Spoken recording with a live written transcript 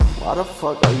How the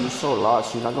fuck are you so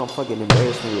lost? You're not gonna fucking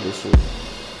embarrass me with this shit.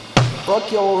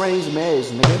 Fuck your arranged marriage,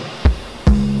 nigga.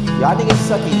 Y'all niggas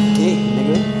sucking dick,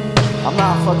 nigga. I'm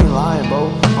not fucking lying,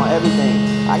 bro, on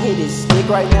everything. I hit this stick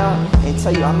right now and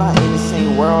tell you I'm not in the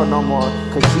same world no more.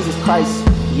 Cause Jesus Christ,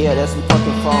 yeah, that's my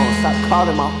fucking phone. Stop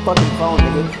calling my fucking phone,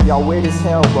 nigga. Y'all weird as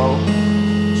hell, bro.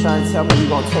 Trying to tell me you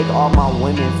gonna take all my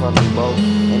women from me, bro.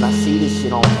 And I see this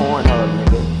shit on Pornhub,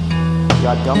 nigga.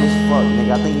 Y'all dumb as fuck,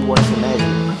 nigga. I think you work some magic.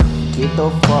 Get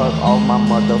the fuck off my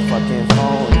motherfucking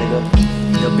phone, nigga.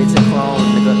 Your bitch a clone,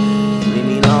 nigga. Leave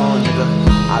me alone, nigga.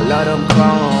 I love them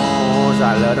clones,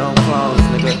 I love them clones,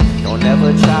 nigga. Don't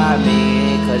ever try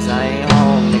me, cause I ain't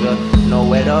home, nigga.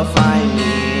 Nowhere to find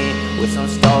me with some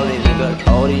stolen, nigga.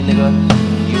 Oldie, nigga.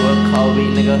 You a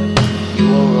Kobe, nigga. You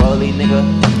a Rolly, nigga.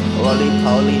 Roly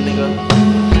poly, nigga.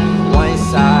 One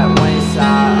side,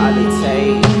 I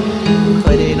dictate.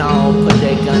 Put it on, put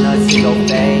that gun up to your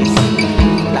face.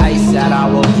 Lights out, I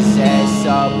woke his ass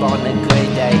up on a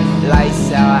good day.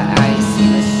 Lights out, I ain't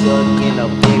seen a shook in a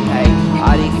big pay.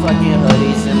 All these fucking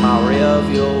hoodies in my rear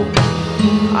view.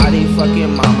 All these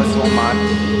fucking mamas on my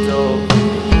door.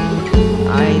 I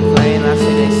ain't playing, I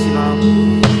say that shit on.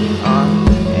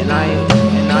 And I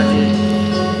just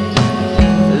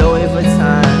Louis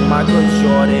Vuitton, Michael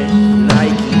Jordan,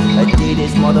 Nike,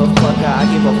 Adidas, motherfucker. I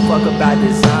give a fuck about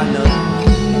designer.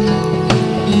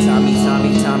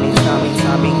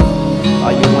 Tommy.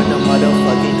 Are you in the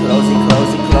motherfucking close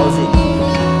it?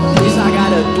 Bitch, I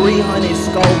got a 300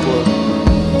 scoper.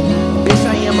 Bitch, I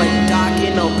am a doc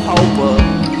in a poper.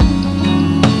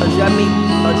 Trap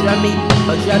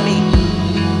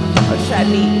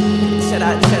me. Shout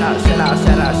out.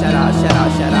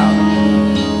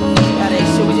 Yeah, that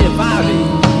shit was just vibing.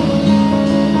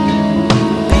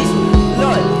 Bitch,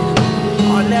 look,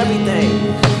 on everything,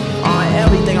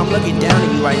 I'm looking down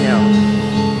at you right now.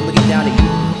 I'm looking down at you.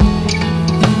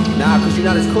 Nah, cause you're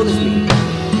not as cool as me.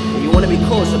 If you wanna be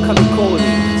cool, so come be cool with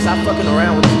me. Stop fucking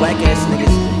around with these whack ass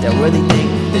niggas that really think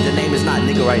that your name is not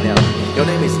nigga right now. Your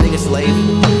name is nigga slave.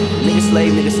 Nigga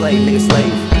slave.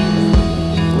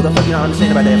 What the fuck you don't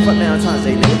understand about that? Fuck Valentine's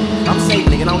Day, nigga. I'm safe,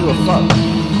 nigga, I don't give a fuck.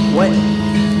 What?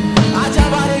 I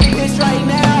jump out this bitch right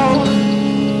now.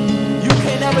 You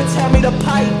can't never tell me to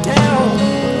pipe down.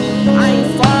 I ain't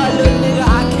far, little nigga,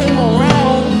 I came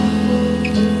around.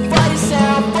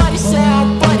 Body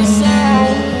sound.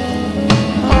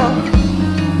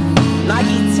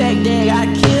 Nike Tech, dang, I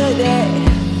killed that.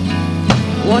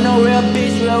 Want no real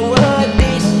bitch, real world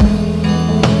bitch.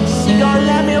 She gon'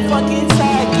 let me fucking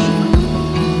tacky.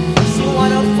 She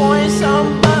wanna find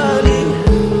somebody.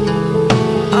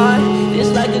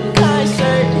 It's like a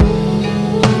concert.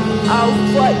 Oh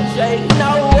fuck, Drake,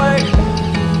 no work.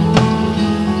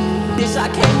 Bitch, I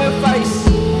came in first.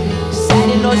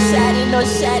 Satin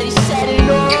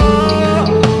no.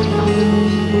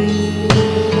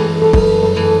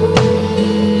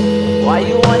 Why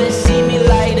you wanna see me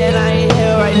like that? I ain't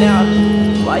here right now.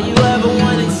 Why you ever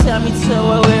wanna tell me to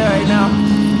where we're right now?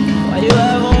 Why you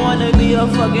ever wanna be a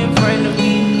fucking friend of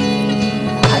me?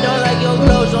 I don't like your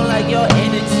clothes, don't like your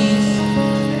energies.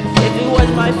 If he was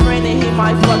my friend and he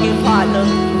my fucking partner,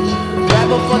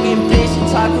 grab a fucking bitch and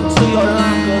talking to your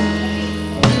locker.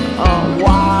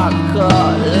 Walker,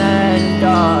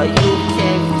 Lander, you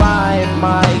can't find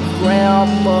my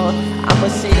grandma. I'ma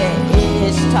say that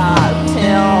it's top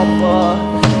temper.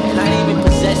 And I ain't even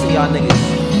possessing y'all niggas.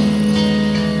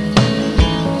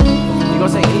 You gon'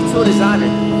 say he's too designer.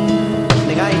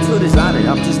 Nigga, I ain't too designer,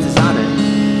 I'm just designer.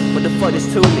 What the fuck does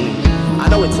two mean? I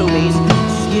know what two means.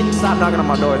 Stop knocking on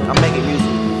my door, I'm making music.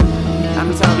 How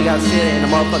many times we gotta sit in a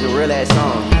motherfucking real ass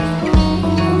song?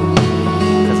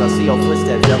 Cause I see your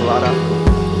footsteps, devil out of.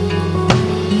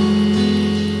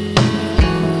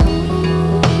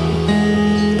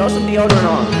 Throw some deodorant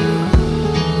on.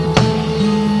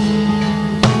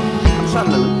 I'm trying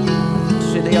to.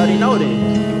 Shit, they already know that.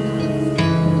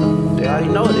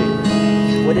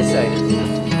 What it say?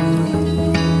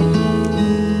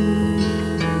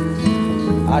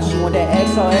 She want that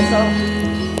XOXO?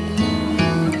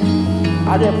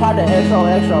 I didn't pop the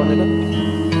XOXO, nigga.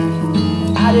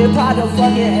 I didn't pop the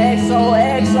fucking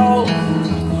XOXO.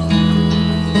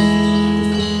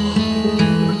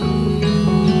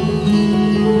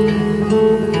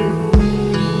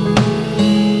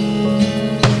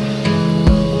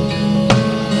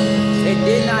 It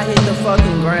did not hit the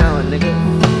fucking ground, nigga.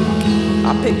 I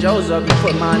picked yours up and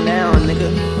put mine down,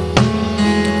 nigga.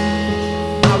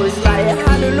 I was like,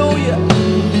 hallelujah.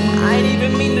 I ain't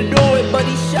even mean to do it, but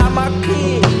he shot my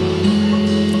kid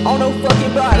on the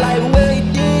fucking block like what he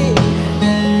did.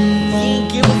 He ain't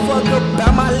give a fuck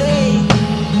about my leg.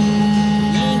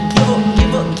 He ain't give a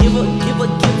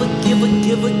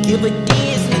give a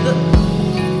dance, nigga.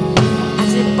 I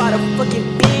just bought a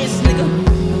fucking Benz, nigga.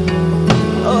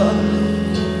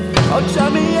 Don't try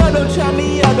me out, don't try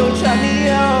me out, don't try me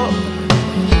out.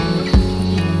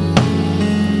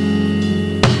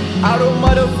 Out of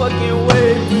motherfucking way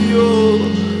for you,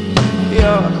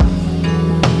 yeah.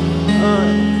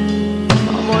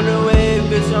 I'm on the way,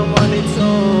 bitch, I'm on the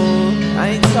tune. I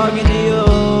ain't talking to you.